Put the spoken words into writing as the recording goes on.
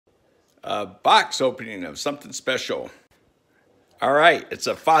a box opening of something special. All right, it's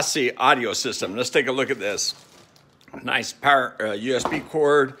a Fosi audio system. Let's take a look at this. Nice power USB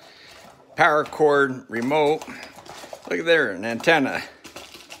cord, power cord, remote. Look at there, an antenna.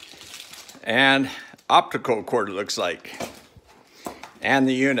 And optical cord, it looks like. And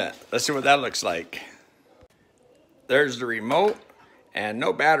the unit. Let's see what that looks like. There's the remote and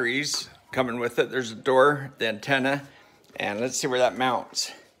no batteries coming with it. There's the door, the antenna, and let's see where that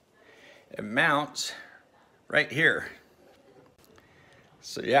mounts. It mounts right here.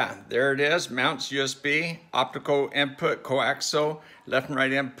 So yeah, there it is, mounts USB, optical input, coaxial, left and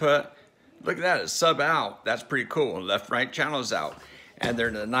right input. Look at that, it's sub out. That's pretty cool. Left and right channels out. And they're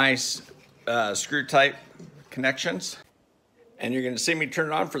the nice screw type connections. And you're gonna see me turn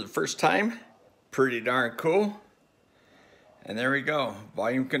it on for the first time. Pretty darn cool. And there we go,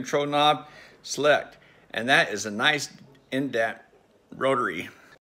 volume control knob, select. And that is a nice indent rotary